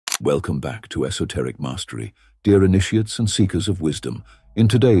Welcome back to Esoteric Mastery, dear initiates and seekers of wisdom. In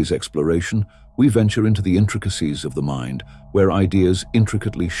today's exploration, we venture into the intricacies of the mind, where ideas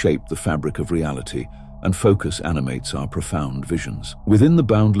intricately shape the fabric of reality, and focus animates our profound visions. Within the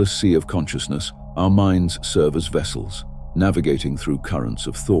boundless sea of consciousness, our minds serve as vessels, navigating through currents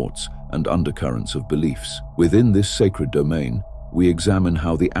of thoughts and undercurrents of beliefs. Within this sacred domain, we examine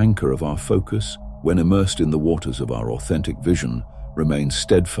how the anchor of our focus, when immersed in the waters of our authentic vision, remains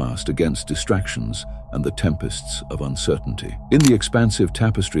steadfast against distractions and the tempests of uncertainty. In the expansive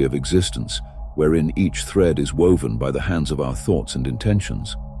tapestry of existence, wherein each thread is woven by the hands of our thoughts and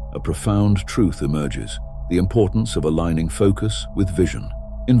intentions, a profound truth emerges: the importance of aligning focus with vision.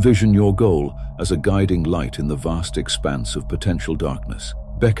 Envision your goal as a guiding light in the vast expanse of potential darkness,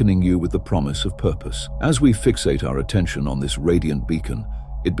 beckoning you with the promise of purpose. As we fixate our attention on this radiant beacon,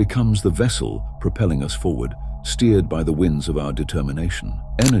 it becomes the vessel propelling us forward, steered by the winds of our determination.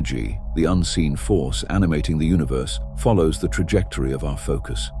 Energy, the unseen force animating the universe, follows the trajectory of our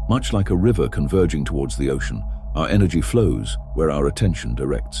focus. Much like a river converging towards the ocean, our energy flows where our attention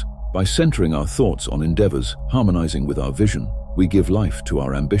directs. By centering our thoughts on endeavors harmonizing with our vision, we give life to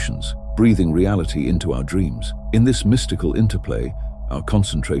our ambitions, breathing reality into our dreams. In this mystical interplay, our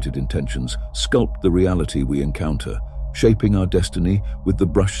concentrated intentions sculpt the reality we encounter, shaping our destiny with the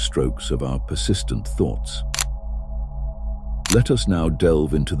brushstrokes of our persistent thoughts. Let us now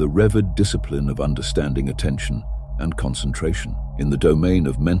delve into the revered discipline of understanding attention and concentration. In the domain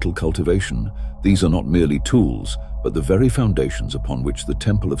of mental cultivation, these are not merely tools, but the very foundations upon which the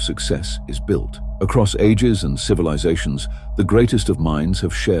temple of success is built. Across ages and civilizations, the greatest of minds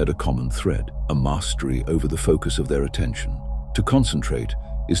have shared a common thread: a mastery over the focus of their attention. To concentrate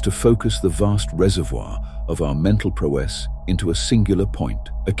is to focus the vast reservoir of our mental prowess into a singular point,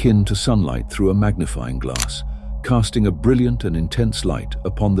 akin to sunlight through a magnifying glass, casting a brilliant and intense light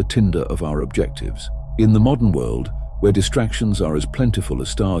upon the tinder of our objectives. In the modern world, where distractions are as plentiful as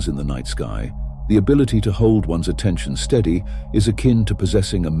stars in the night sky, the ability to hold one's attention steady is akin to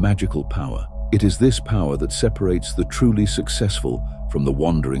possessing a magical power. It is this power that separates the truly successful from the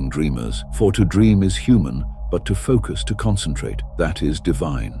wandering dreamers. For to dream is human, but to focus, to concentrate, that is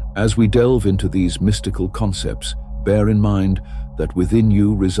divine. As we delve into these mystical concepts, bear in mind that within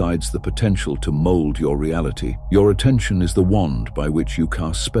you resides the potential to mold your reality. Your attention is the wand by which you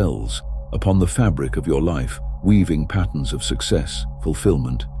cast spells upon the fabric of your life, weaving patterns of success,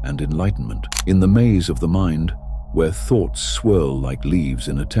 fulfillment, and enlightenment. In the maze of the mind, where thoughts swirl like leaves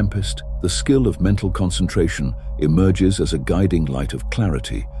in a tempest, the skill of mental concentration emerges as a guiding light of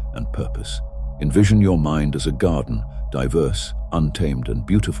clarity and purpose. Envision your mind as a garden, diverse, untamed, and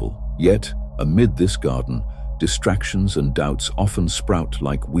beautiful. Yet, amid this garden, distractions and doubts often sprout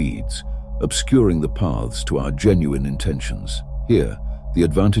like weeds, obscuring the paths to our genuine intentions. Here, the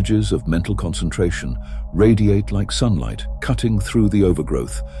advantages of mental concentration radiate like sunlight, cutting through the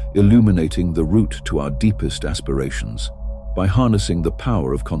overgrowth, illuminating the route to our deepest aspirations. By harnessing the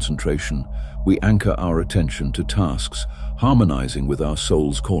power of concentration, we anchor our attention to tasks, harmonizing with our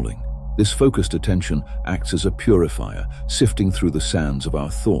soul's calling. This focused attention acts as a purifier, sifting through the sands of our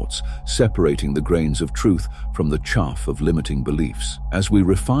thoughts, separating the grains of truth from the chaff of limiting beliefs. As we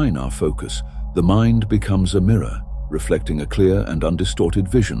refine our focus, the mind becomes a mirror, reflecting a clear and undistorted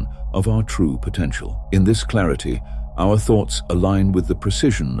vision of our true potential. In this clarity, our thoughts align with the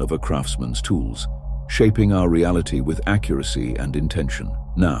precision of a craftsman's tools, shaping our reality with accuracy and intention.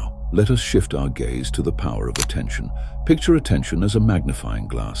 Now, let us shift our gaze to the power of attention. Picture attention as a magnifying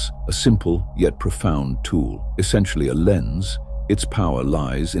glass, a simple yet profound tool. Essentially a lens, its power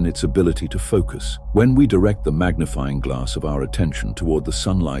lies in its ability to focus. When we direct the magnifying glass of our attention toward the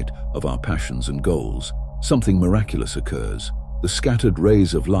sunlight of our passions and goals, something miraculous occurs. The scattered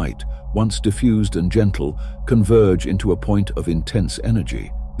rays of light, once diffused and gentle, converge into a point of intense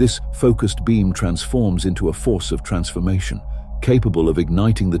energy. This focused beam transforms into a force of transformation, capable of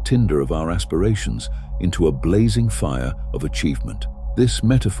igniting the tinder of our aspirations into a blazing fire of achievement. This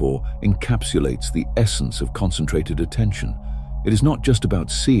metaphor encapsulates the essence of concentrated attention. It is not just about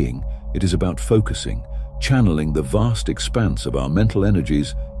seeing, it is about focusing, channeling the vast expanse of our mental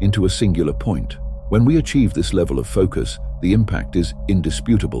energies into a singular point. When we achieve this level of focus, the impact is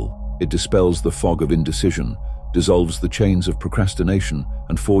indisputable. It dispels the fog of indecision, dissolves the chains of procrastination,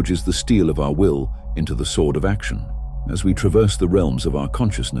 and forges the steel of our will into the sword of action. As we traverse the realms of our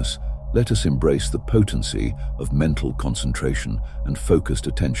consciousness, let us embrace the potency of mental concentration and focused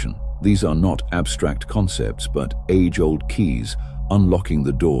attention. These are not abstract concepts, but age-old keys, unlocking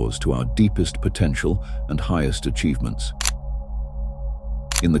the doors to our deepest potential and highest achievements.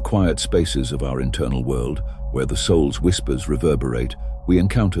 In the quiet spaces of our internal world, where the soul's whispers reverberate, we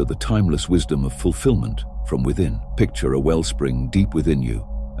encounter the timeless wisdom of fulfillment from within. Picture a wellspring deep within you,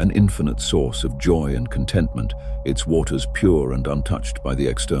 an infinite source of joy and contentment, its waters pure and untouched by the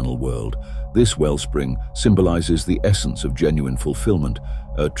external world. This wellspring symbolizes the essence of genuine fulfillment,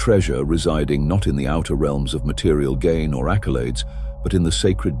 a treasure residing not in the outer realms of material gain or accolades, but in the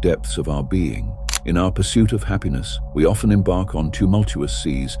sacred depths of our being. In our pursuit of happiness, we often embark on tumultuous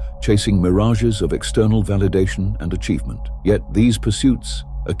seas, chasing mirages of external validation and achievement. Yet these pursuits,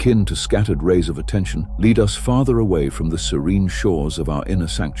 akin to scattered rays of attention, lead us farther away from the serene shores of our inner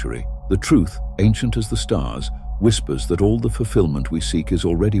sanctuary. The truth, ancient as the stars, whispers that all the fulfillment we seek is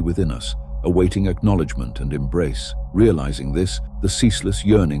already within us, awaiting acknowledgement and embrace. Realizing this, the ceaseless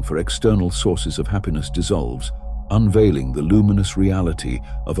yearning for external sources of happiness dissolves, unveiling the luminous reality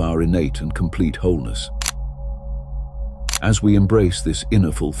of our innate and complete wholeness. As we embrace this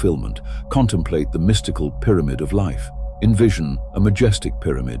inner fulfillment, contemplate the mystical pyramid of life. Envision a majestic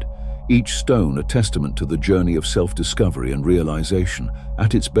pyramid, each stone a testament to the journey of self-discovery and realization.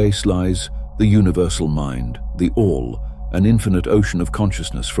 At its base lies the universal mind, the all, an infinite ocean of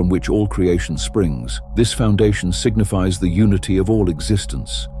consciousness from which all creation springs. This foundation signifies the unity of all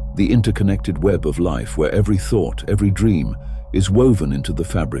existence, the interconnected web of life where every thought, every dream, is woven into the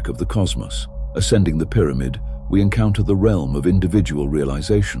fabric of the cosmos. Ascending the pyramid, we encounter the realm of individual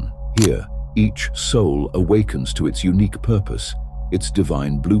realization. Here, each soul awakens to its unique purpose, its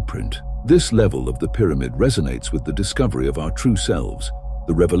divine blueprint. This level of the pyramid resonates with the discovery of our true selves,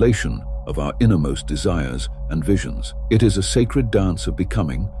 the revelation of our innermost desires and visions. It is a sacred dance of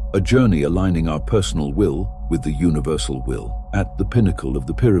becoming, a journey aligning our personal will with the universal will. At the pinnacle of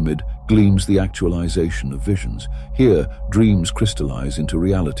the pyramid gleams the actualization of visions. Here, dreams crystallize into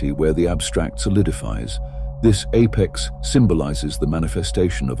reality where the abstract solidifies. This apex symbolizes the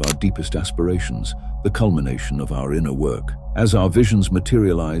manifestation of our deepest aspirations, the culmination of our inner work. As our visions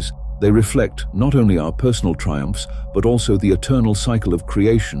materialize, they reflect not only our personal triumphs, but also the eternal cycle of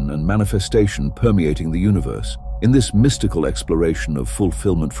creation and manifestation permeating the universe. In this mystical exploration of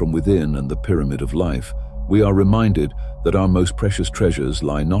fulfillment from within and the pyramid of life, we are reminded that our most precious treasures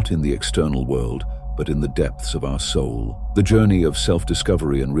lie not in the external world, but in the depths of our soul. The journey of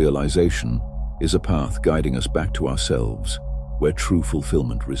self-discovery and realization is a path guiding us back to ourselves, where true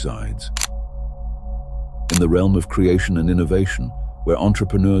fulfillment resides. In the realm of creation and innovation, where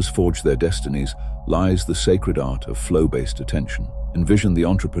entrepreneurs forge their destinies, lies the sacred art of flow-based attention. Envision the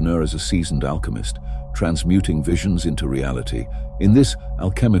entrepreneur as a seasoned alchemist, transmuting visions into reality. In this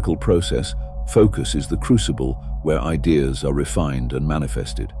alchemical process, focus is the crucible where ideas are refined and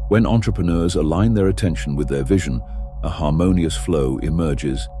manifested. When entrepreneurs align their attention with their vision, a harmonious flow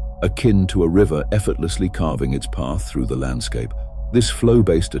emerges, akin to a river effortlessly carving its path through the landscape. This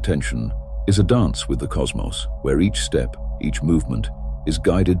flow-based attention is a dance with the cosmos, where each step, each movement, is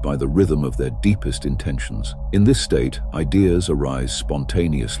guided by the rhythm of their deepest intentions. In this state, ideas arise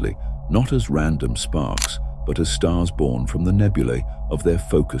spontaneously, not as random sparks, but as stars born from the nebulae of their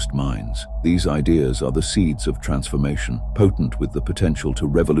focused minds. These ideas are the seeds of transformation, potent with the potential to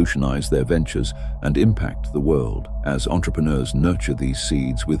revolutionize their ventures and impact the world. As entrepreneurs nurture these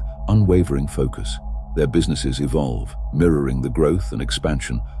seeds with unwavering focus, their businesses evolve, mirroring the growth and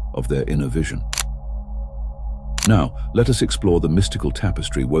expansion of their inner vision. Now, let us explore the mystical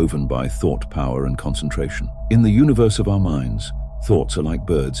tapestry woven by thought power and concentration. In the universe of our minds, thoughts are like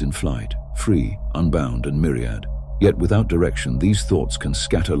birds in flight, free, unbound, and myriad. Yet without direction, these thoughts can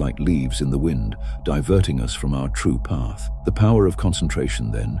scatter like leaves in the wind, diverting us from our true path. The power of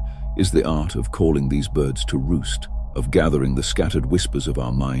concentration, then, is the art of calling these birds to roost, of gathering the scattered whispers of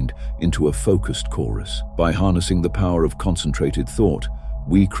our mind into a focused chorus. By harnessing the power of concentrated thought,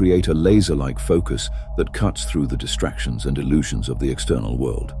 we create a laser-like focus that cuts through the distractions and illusions of the external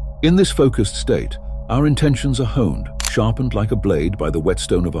world. In this focused state, our intentions are honed, sharpened like a blade by the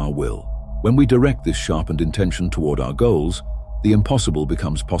whetstone of our will. When we direct this sharpened intention toward our goals, the impossible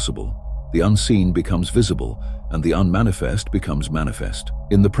becomes possible, the unseen becomes visible, and the unmanifest becomes manifest.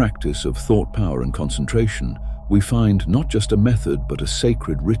 In the practice of thought power and concentration, we find not just a method but a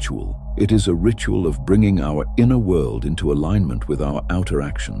sacred ritual. It is a ritual of bringing our inner world into alignment with our outer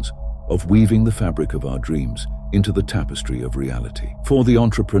actions, of weaving the fabric of our dreams into the tapestry of reality. For the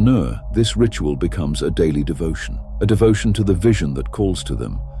entrepreneur, this ritual becomes a daily devotion, a devotion to the vision that calls to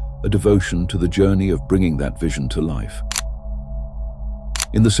them, a devotion to the journey of bringing that vision to life.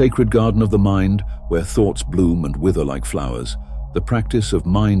 In the sacred garden of the mind, where thoughts bloom and wither like flowers, The practice of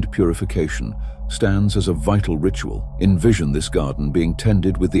mind purification stands as a vital ritual. Envision this garden being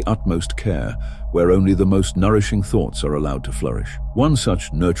tended with the utmost care, where only the most nourishing thoughts are allowed to flourish. One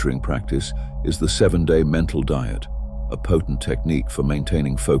such nurturing practice is the 7-day mental diet, a potent technique for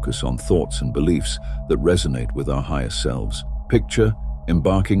maintaining focus on thoughts and beliefs that resonate with our highest selves. Picture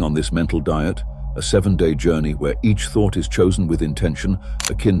embarking on this mental diet, a 7-day journey where each thought is chosen with intention,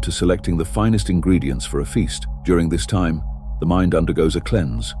 akin to selecting the finest ingredients for a feast. During this time, the mind undergoes a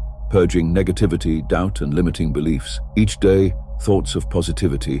cleanse, purging negativity, doubt, and limiting beliefs. Each day, thoughts of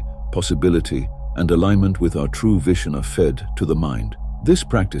positivity, possibility, and alignment with our true vision are fed to the mind. This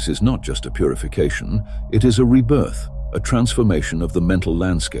practice is not just a purification, it is a rebirth, a transformation of the mental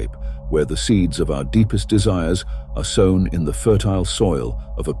landscape, where the seeds of our deepest desires are sown in the fertile soil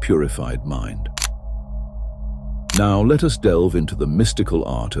of a purified mind. Now let us delve into the mystical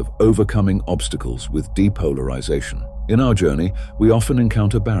art of overcoming obstacles with depolarization. In our journey, we often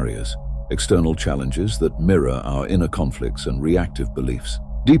encounter barriers, external challenges that mirror our inner conflicts and reactive beliefs.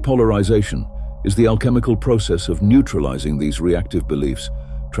 Depolarization is the alchemical process of neutralizing these reactive beliefs,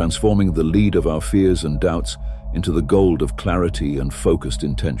 transforming the lead of our fears and doubts into the gold of clarity and focused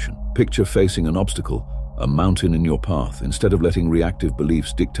intention. Picture facing an obstacle, a mountain in your path. Instead of letting reactive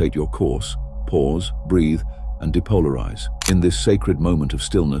beliefs dictate your course, pause, breathe, and depolarize. In this sacred moment of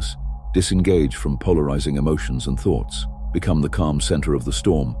stillness, disengage from polarizing emotions and thoughts. Become the calm center of the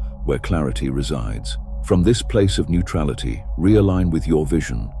storm, where clarity resides. From this place of neutrality, realign with your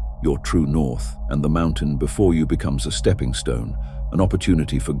vision, your true north, and the mountain before you becomes a stepping stone, an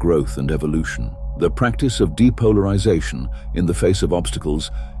opportunity for growth and evolution. The practice of depolarization in the face of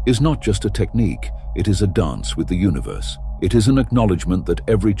obstacles is not just a technique, it is a dance with the universe. It is an acknowledgement that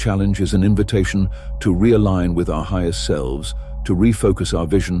every challenge is an invitation to realign with our highest selves, to refocus our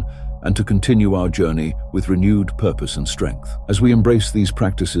vision, and to continue our journey with renewed purpose and strength. As we embrace these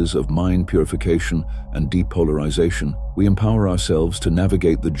practices of mind purification and depolarization, we empower ourselves to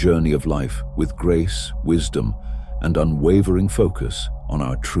navigate the journey of life with grace, wisdom, and unwavering focus on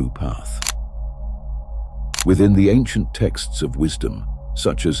our true path. Within the ancient texts of wisdom,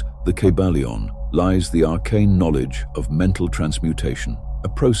 such as the Kybalion, lies the arcane knowledge of mental transmutation, a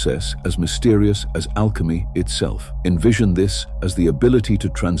process as mysterious as alchemy itself. Envision this as the ability to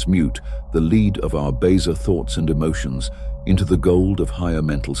transmute the lead of our baser thoughts and emotions into the gold of higher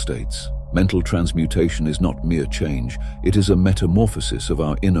mental states. Mental transmutation is not mere change, it is a metamorphosis of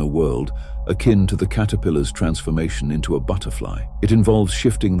our inner world, akin to the caterpillar's transformation into a butterfly. It involves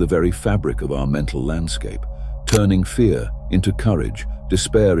shifting the very fabric of our mental landscape, turning fear into courage,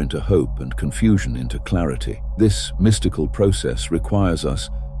 despair into hope, and confusion into clarity. This mystical process requires us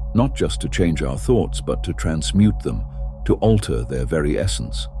not just to change our thoughts, but to transmute them, to alter their very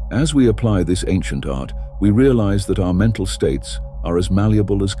essence. As we apply this ancient art, we realize that our mental states are as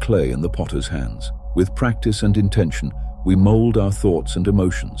malleable as clay in the potter's hands. With practice and intention, we mold our thoughts and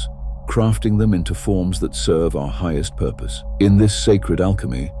emotions, crafting them into forms that serve our highest purpose. In this sacred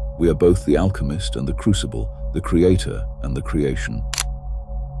alchemy, we are both the alchemist and the crucible, the creator and the creation.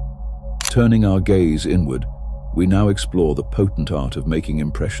 Turning our gaze inward, we now explore the potent art of making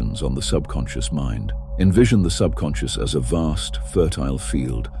impressions on the subconscious mind. Envision the subconscious as a vast, fertile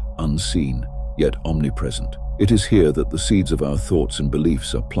field, unseen, yet omnipresent. It is here that the seeds of our thoughts and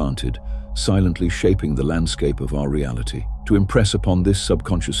beliefs are planted, silently shaping the landscape of our reality. To impress upon this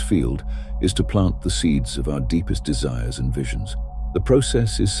subconscious field is to plant the seeds of our deepest desires and visions. The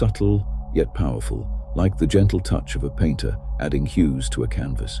process is subtle, yet powerful, like the gentle touch of a painter adding hues to a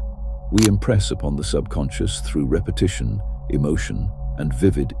canvas. We impress upon the subconscious through repetition, emotion, and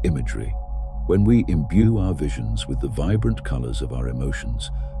vivid imagery. When we imbue our visions with the vibrant colors of our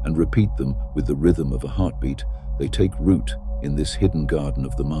emotions and repeat them with the rhythm of a heartbeat, they take root in this hidden garden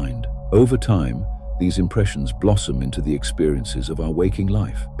of the mind. Over time, these impressions blossom into the experiences of our waking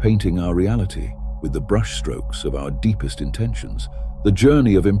life, painting our reality with the brushstrokes of our deepest intentions. The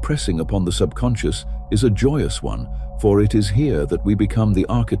journey of impressing upon the subconscious is a joyous one, for it is here that we become the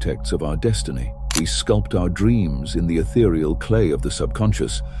architects of our destiny. We sculpt our dreams in the ethereal clay of the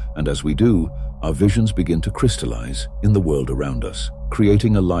subconscious, and as we do, our visions begin to crystallize in the world around us,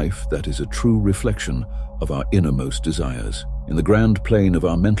 creating a life that is a true reflection of our innermost desires. In the grand plane of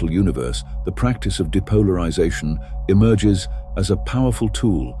our mental universe, the practice of depolarization emerges as a powerful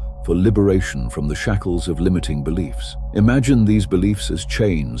tool for liberation from the shackles of limiting beliefs. Imagine these beliefs as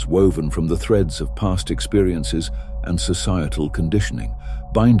chains woven from the threads of past experiences and societal conditioning,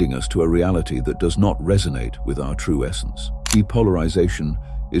 binding us to a reality that does not resonate with our true essence. Depolarization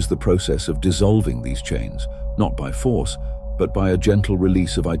is the process of dissolving these chains, not by force, but by a gentle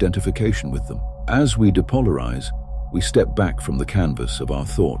release of identification with them. As we depolarize, we step back from the canvas of our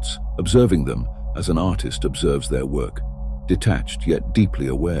thoughts, observing them as an artist observes their work, detached yet deeply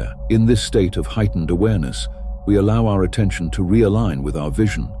aware. In this state of heightened awareness, we allow our attention to realign with our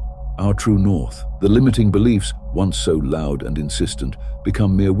vision, our true north. The limiting beliefs, once so loud and insistent,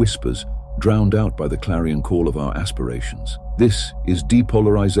 become mere whispers, drowned out by the clarion call of our aspirations. This is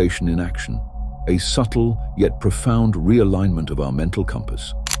depolarization in action, a subtle yet profound realignment of our mental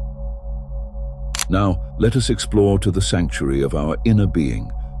compass. Now, let us explore to the sanctuary of our inner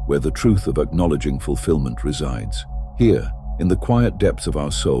being, where the truth of acknowledging fulfillment resides. Here, in the quiet depths of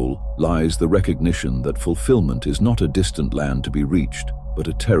our soul, lies the recognition that fulfillment is not a distant land to be reached, but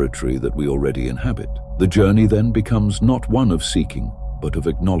a territory that we already inhabit. The journey then becomes not one of seeking, but of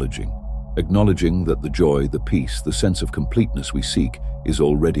acknowledging that the joy, the peace, the sense of completeness we seek is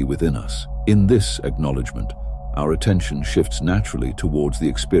already within us. In this acknowledgement, our attention shifts naturally towards the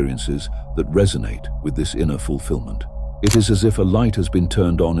experiences that resonate with this inner fulfillment. It is as if a light has been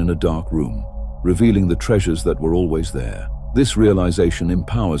turned on in a dark room, revealing the treasures that were always there. This realization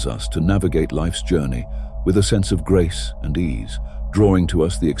empowers us to navigate life's journey with a sense of grace and ease, drawing to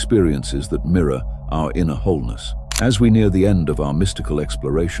us the experiences that mirror our inner wholeness. As we near the end of our mystical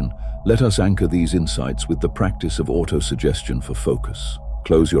exploration, let us anchor these insights with the practice of autosuggestion for focus.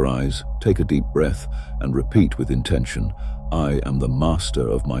 Close your eyes, take a deep breath, and repeat with intention, "I am the master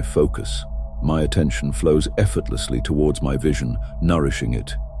of my focus." My attention flows effortlessly towards my vision, nourishing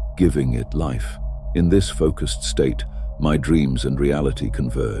it, giving it life. In this focused state, my dreams and reality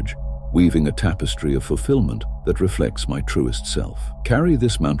converge, weaving a tapestry of fulfillment that reflects my truest self. Carry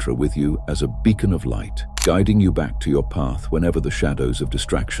this mantra with you as a beacon of light, guiding you back to your path whenever the shadows of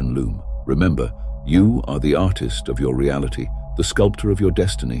distraction loom. Remember, you are the artist of your reality, the sculptor of your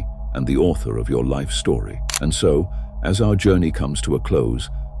destiny, and the author of your life story. And so, as our journey comes to a close,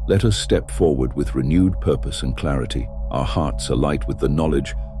 let us step forward with renewed purpose and clarity, our hearts alight with the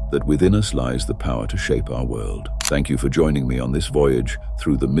knowledge that within us lies the power to shape our world. Thank you for joining me on this voyage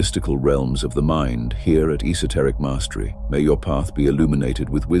through the mystical realms of the mind here at Esoteric Mastery. May your path be illuminated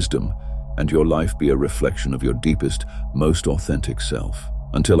with wisdom, and your life be a reflection of your deepest, most authentic self.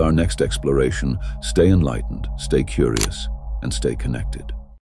 Until our next exploration, stay enlightened, stay curious, and stay connected.